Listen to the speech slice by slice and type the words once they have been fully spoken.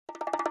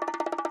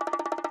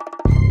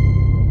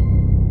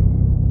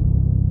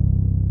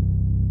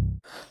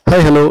Hi,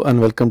 hello, and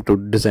welcome to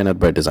Designer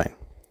by Design.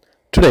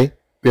 Today,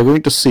 we are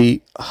going to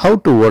see how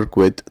to work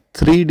with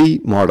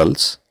 3D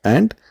models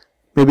and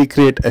maybe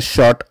create a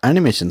short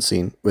animation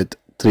scene with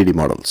 3D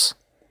models.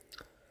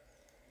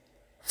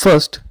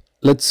 First,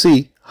 let's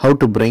see how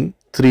to bring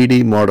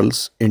 3D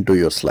models into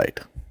your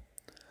slide.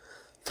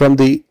 From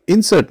the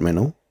Insert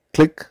menu,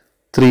 click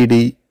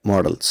 3D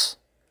Models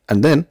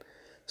and then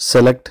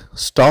select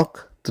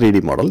Stock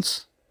 3D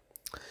Models.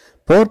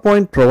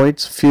 PowerPoint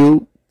provides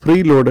few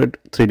preloaded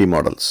 3D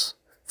models.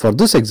 For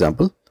this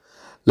example,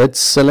 let's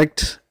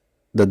select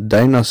the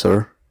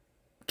dinosaur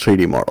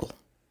 3D model.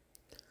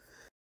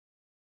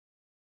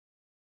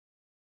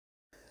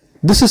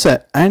 This is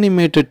an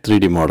animated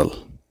 3D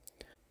model.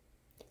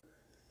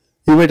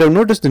 You might have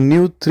noticed the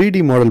new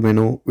 3D model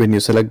menu when you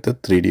select the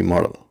 3D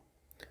model.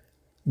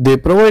 They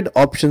provide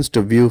options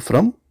to view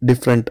from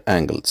different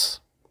angles.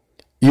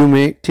 You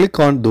may click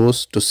on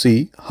those to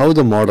see how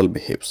the model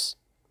behaves.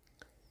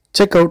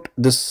 Check out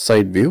this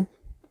side view,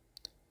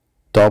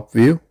 top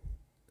view,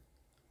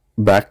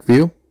 back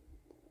view,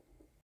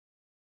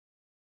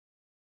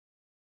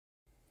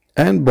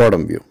 and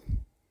bottom view.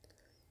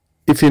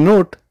 If you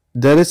note,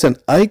 there is an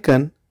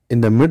icon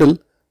in the middle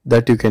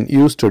that you can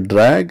use to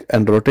drag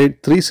and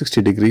rotate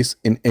 360 degrees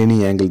in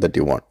any angle that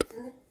you want.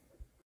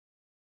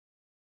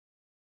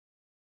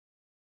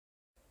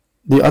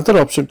 The other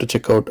option to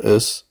check out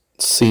is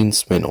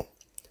Scenes menu.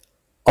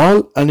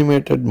 All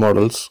animated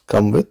models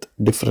come with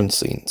different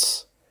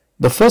scenes.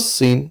 The first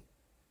scene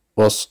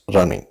was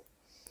running.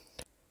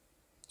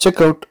 Check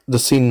out the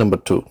scene number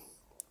 2.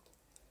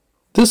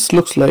 This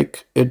looks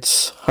like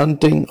it's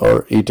hunting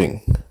or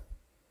eating.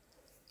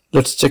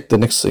 Let's check the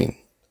next scene.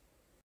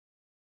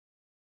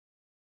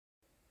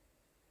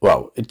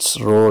 Wow, it's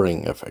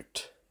roaring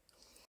effect.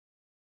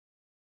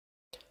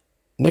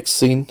 Next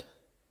scene.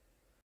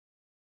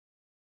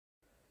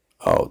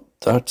 Oh,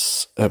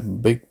 that's a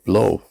big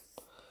blow.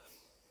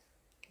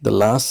 The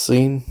last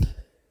scene.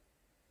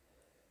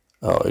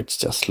 Oh, it's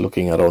just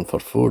looking around for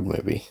food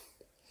maybe.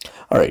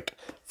 Alright,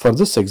 for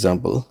this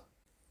example,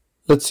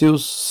 let's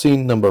use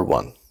scene number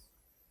 1.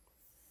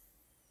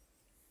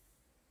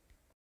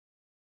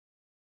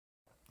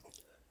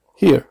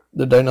 Here,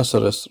 the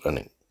dinosaur is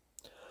running.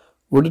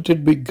 Wouldn't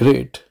it be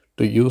great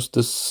to use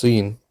this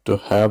scene to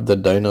have the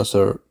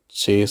dinosaur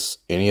chase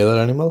any other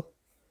animal?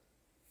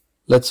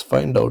 Let's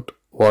find out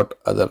what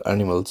other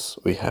animals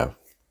we have.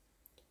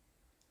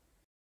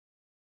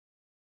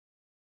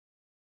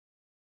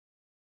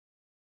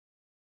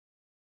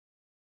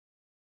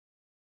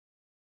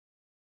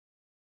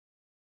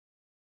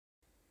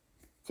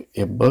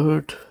 A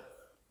bird,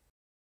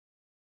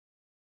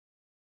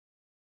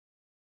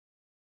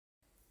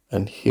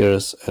 and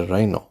here's a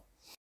rhino.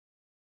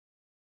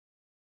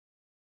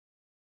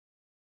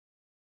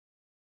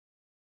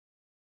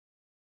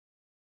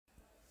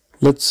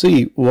 Let's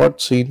see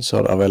what scenes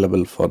are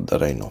available for the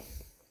rhino.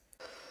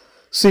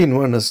 Scene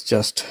 1 is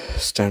just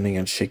standing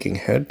and shaking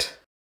head.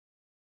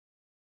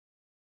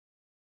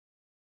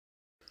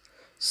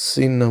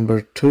 Scene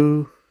number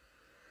 2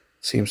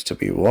 seems to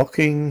be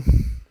walking.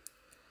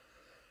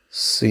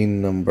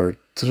 Scene number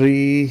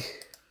 3,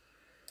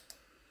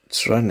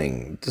 it's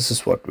running. This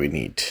is what we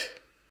need.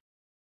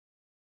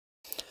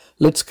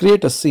 Let's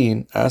create a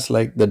scene as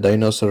like the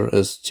dinosaur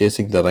is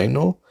chasing the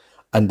rhino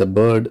and the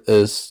bird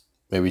is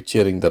maybe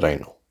cheering the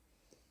rhino.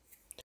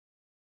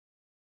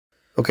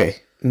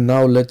 Okay,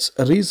 now let's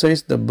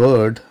resize the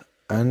bird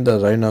and the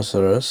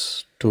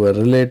rhinoceros to a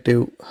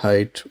relative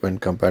height when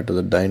compared to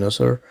the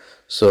dinosaur,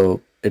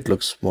 so it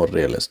looks more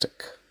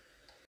realistic.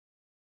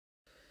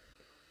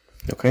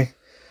 Okay,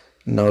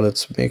 now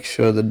let's make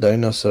sure the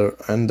dinosaur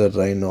and the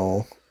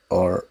rhino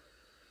are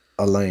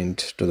aligned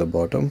to the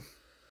bottom.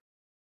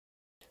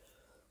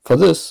 For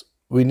this,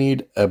 we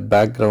need a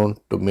background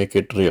to make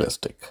it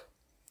realistic.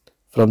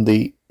 From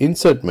the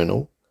Insert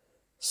menu,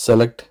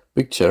 select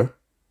Picture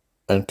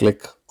and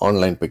click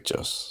Online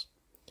Pictures.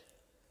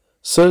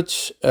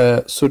 Search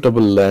a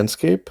suitable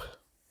landscape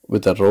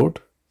with a road.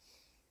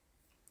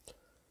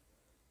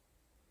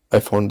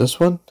 I found this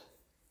one.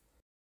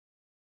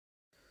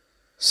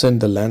 Send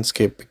the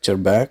landscape picture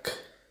back.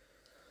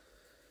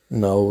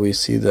 Now we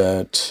see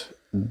that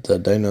the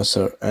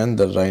dinosaur and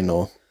the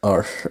rhino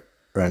are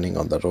running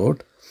on the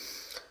road.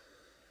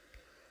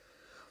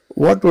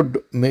 What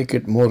would make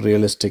it more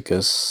realistic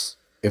is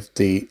if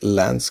the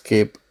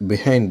landscape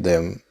behind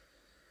them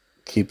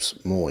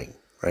keeps moving,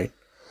 right?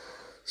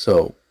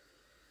 So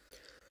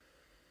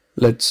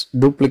let's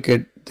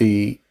duplicate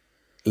the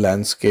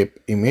landscape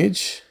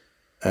image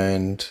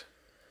and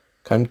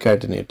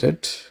concatenate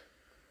it.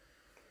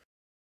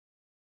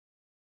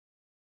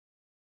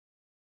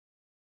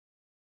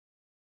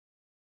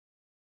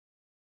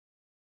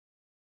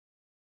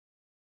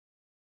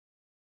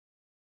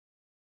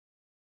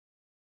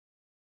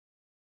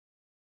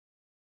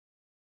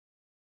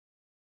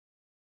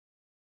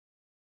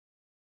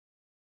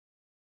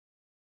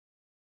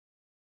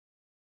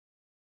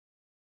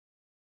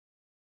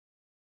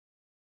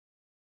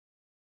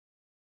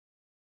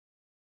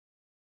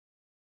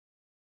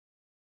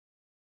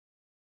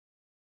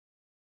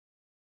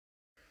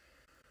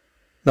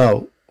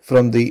 Now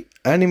from the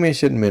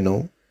animation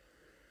menu,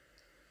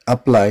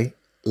 apply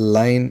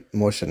line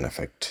motion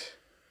effect,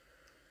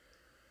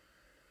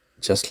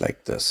 just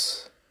like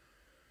this.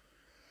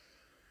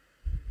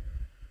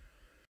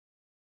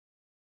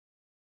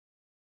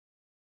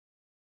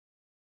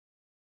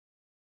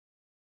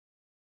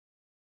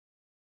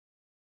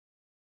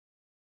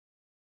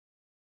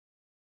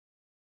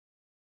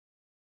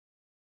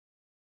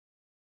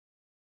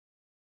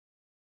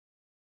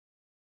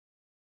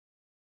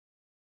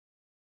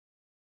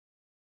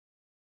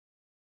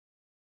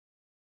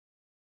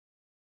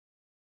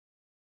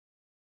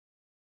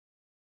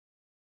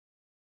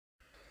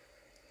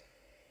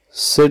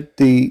 Set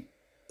the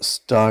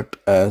start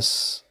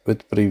as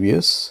with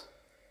previous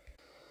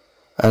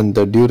and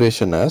the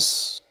duration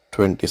as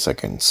 20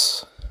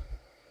 seconds.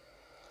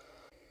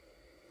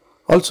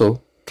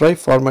 Also, try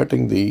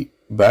formatting the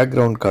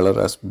background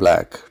color as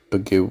black to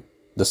give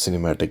the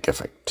cinematic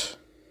effect.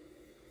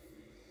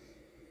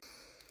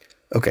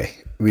 Okay,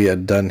 we are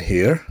done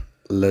here.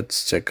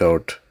 Let's check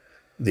out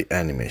the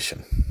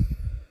animation.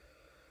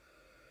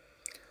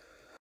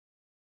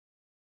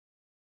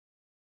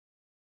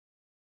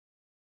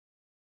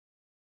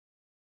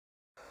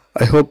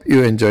 I hope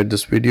you enjoyed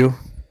this video.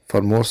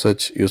 For more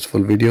such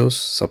useful videos,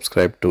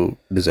 subscribe to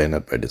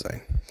Dzyner by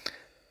Design.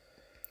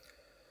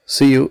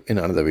 See you in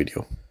another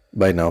video.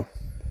 Bye now.